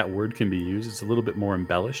that word can be used, it's a little bit more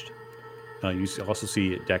embellished. You also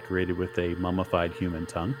see it decorated with a mummified human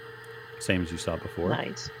tongue, same as you saw before.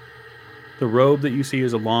 Nice. The robe that you see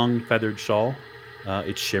is a long feathered shawl.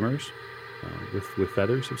 It shimmers with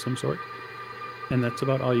feathers of some sort. And that's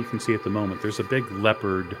about all you can see at the moment. There's a big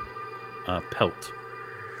leopard pelt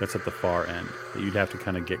that's at the far end that you'd have to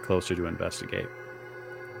kind of get closer to investigate.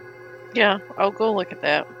 Yeah, I'll go look at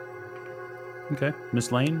that. Okay.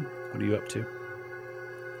 Miss Lane, what are you up to?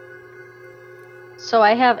 So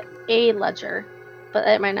I have a ledger, but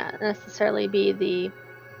it might not necessarily be the...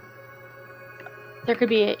 There could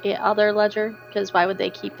be a other ledger, because why would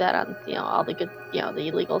they keep that on, all the good, the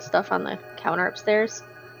illegal stuff on the counter upstairs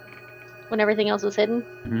when everything else was hidden?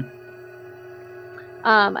 Mm-hmm.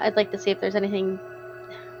 I'd like to see if there's anything,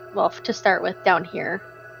 well, to start with down here,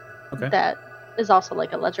 Okay. that is also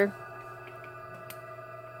like a ledger.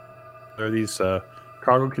 There are these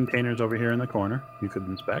cargo containers over here in the corner you could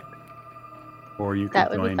inspect, or you could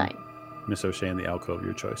That would be join fine. Miss O'Shea in the alcove,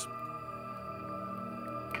 your choice.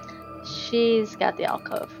 She's got the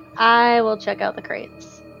alcove. I will check out the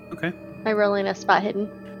crates. Okay. Am I rolling a spot hidden?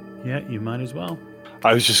 Yeah, you might as well.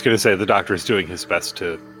 I was just going to say the doctor is doing his best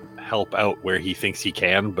to help out where he thinks he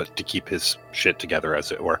can, but to keep his shit together,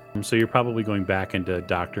 as it were. So you're probably going back into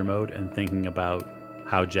doctor mode and thinking about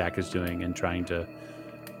how Jack is doing and trying to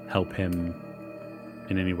help him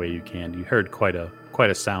in any way you can. You heard quite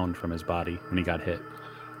a sound from his body when he got hit.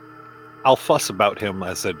 I'll fuss about him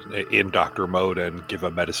in doctor mode and give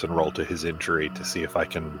a medicine roll to his injury to see if I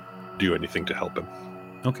can do anything to help him.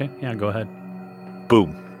 Okay, yeah, go ahead.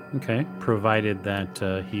 Boom. Okay, provided that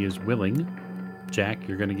he is willing, Jack,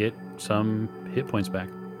 you're going to get some hit points back.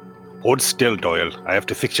 Hold still, Doyle. I have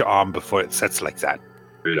to fix your arm before it sets like that.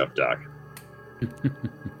 Straight up, Doc.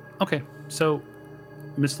 Okay, so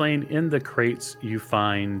Miss Lane, in the crates you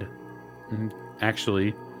find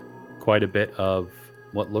actually quite a bit of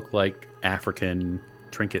what looked like African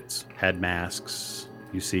trinkets, head masks.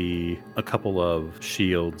 You see a couple of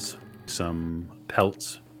shields, some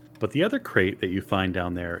pelts. But the other crate that you find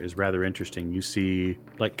down there is rather interesting. You see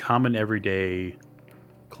like common everyday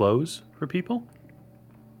clothes for people,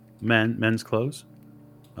 men's clothes.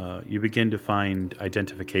 You begin to find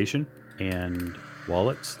identification and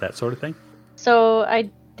wallets, that sort of thing. So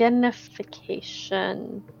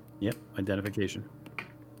identification. Yep, identification.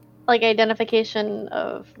 Like identification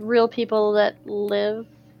of real people that live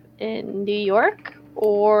in New York?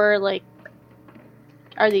 Or like,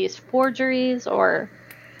 are these forgeries or...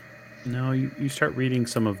 No, you start reading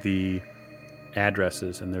some of the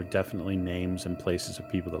addresses, and they're definitely names and places of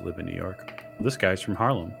people that live in New York. This guy's from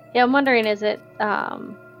Harlem. Yeah, I'm wondering, is it...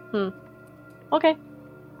 Okay.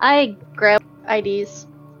 I grab IDs.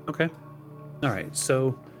 Okay. All right,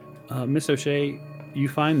 so Miss O'Shea, you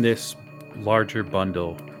find this larger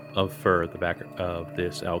bundle of fur at the back of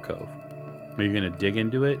this alcove. Are you going to dig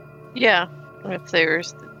into it? Yeah.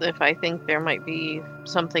 If I think there might be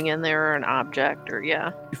something in there or an object, or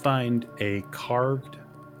yeah. You find a carved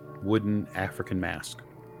wooden African mask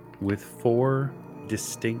with 4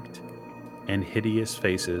 distinct and hideous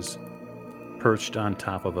faces perched on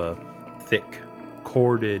top of a thick,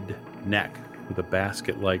 corded neck with a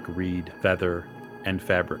basket-like reed feather and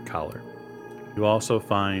fabric collar. You also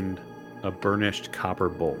find a burnished copper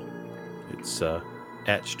bowl. It's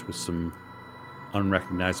etched with some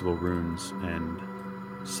unrecognizable runes and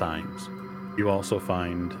signs. You also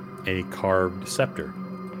find a carved scepter.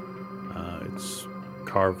 It's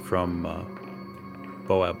carved from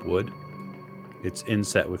Boab wood. It's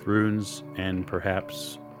inset with runes and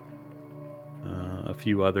perhaps a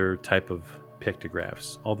few other type of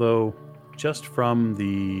pictographs. Although, just from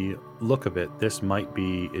the look of it, this might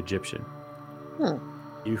be Egyptian.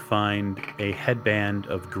 You find a headband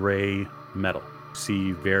of gray metal.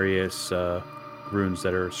 See various runes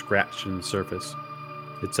that are scratched in the surface.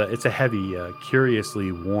 It's a heavy,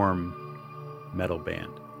 curiously warm metal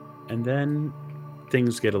band. And then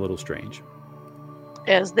things get a little strange.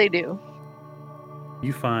 As they do.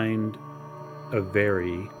 You find a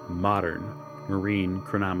very modern marine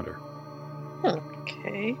chronometer.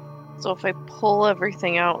 Okay. So if I pull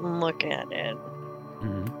everything out and look at it,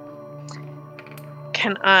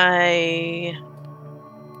 can I...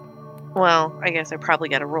 Well, I guess I probably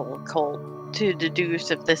got to roll occult to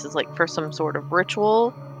deduce if this is like for some sort of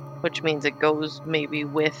ritual, which means it goes maybe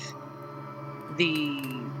with the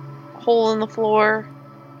hole in the floor,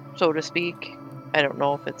 so to speak. I don't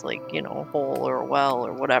know if it's like, a hole or a well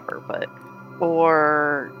or whatever, but...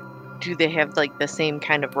 Or do they have like the same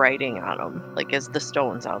kind of writing on them, like as the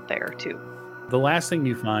stones out there too? The last thing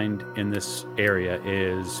you find in this area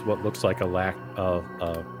is what looks like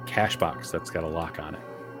a cash box that's got a lock on it.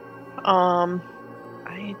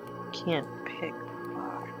 I can't pick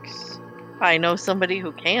locks. I know somebody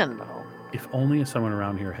who can, though. If only someone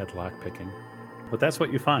around here had lock picking. But that's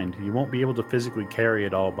what you find. You won't be able to physically carry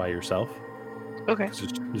it all by yourself. Okay.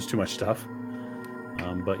 There's too much stuff.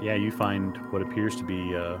 But yeah, you find what appears to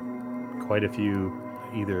be quite a few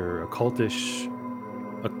either occultic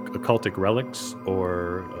relics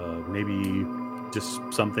or maybe just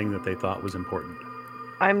something that they thought was important.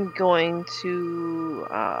 I'm going to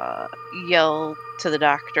yell to the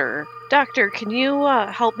doctor. Doctor, can you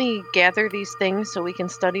help me gather these things so we can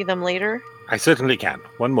study them later? I certainly can.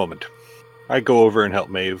 One moment. I go over and help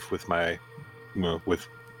Maeve with with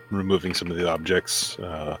removing some of the objects.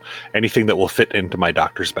 Anything that will fit into my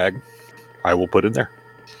doctor's bag, I will put in there.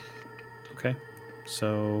 Okay.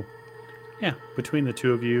 So, yeah, between the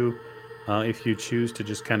two of you, if you choose to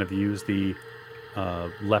just kind of use the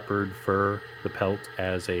leopard fur, the pelt,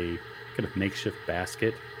 as a kind of makeshift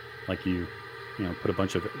basket, like you put a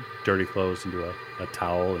bunch of dirty clothes into a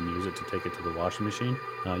towel and use it to take it to the washing machine,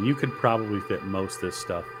 you could probably fit most of this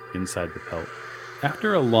stuff inside the pelt.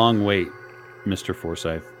 After a long wait, Mr.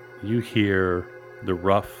 Forsyth, you hear the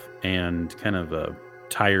rough and kind of a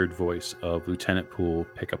tired voice of Lieutenant Poole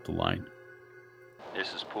pick up the line.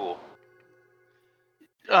 This is Poole.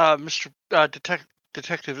 Mr.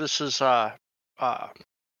 Detective, this is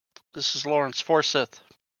Lawrence Forsyth.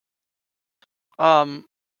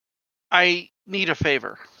 I need a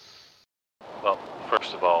favor. Well,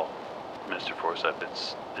 first of all, Mr. Forsyth,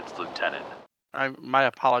 it's Lieutenant. My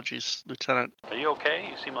apologies, Lieutenant. Are you okay?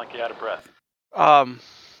 You seem like you're out of breath.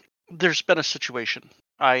 There's been a situation.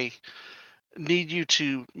 I need you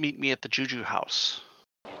to meet me at the Juju house.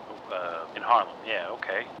 In Harlem, yeah,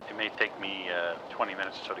 okay. It may take me 20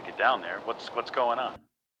 minutes or so to get down there. What's going on?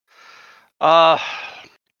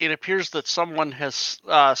 It appears that someone has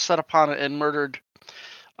set upon and murdered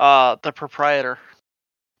the proprietor.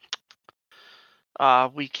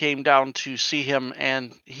 We came down to see him,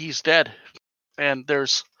 and he's dead. And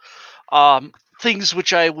there's things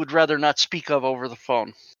which I would rather not speak of over the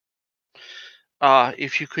phone.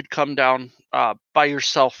 If you could come down by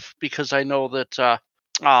yourself, because I know that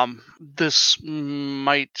this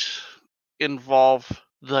might involve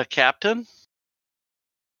the captain.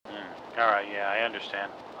 All right, yeah, I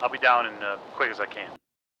understand. I'll be down as quick as I can.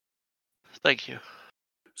 Thank you.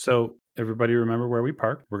 So everybody remember where we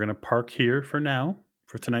parked. We're going to park here for now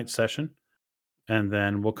for tonight's session. And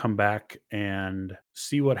then we'll come back and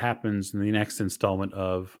see what happens in the next installment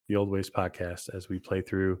of the Old Ways podcast as we play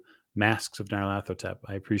through Masks of Nyarlathotep.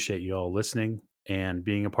 I appreciate you all listening and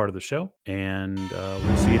being a part of the show. And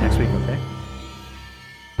we'll see you next week, okay?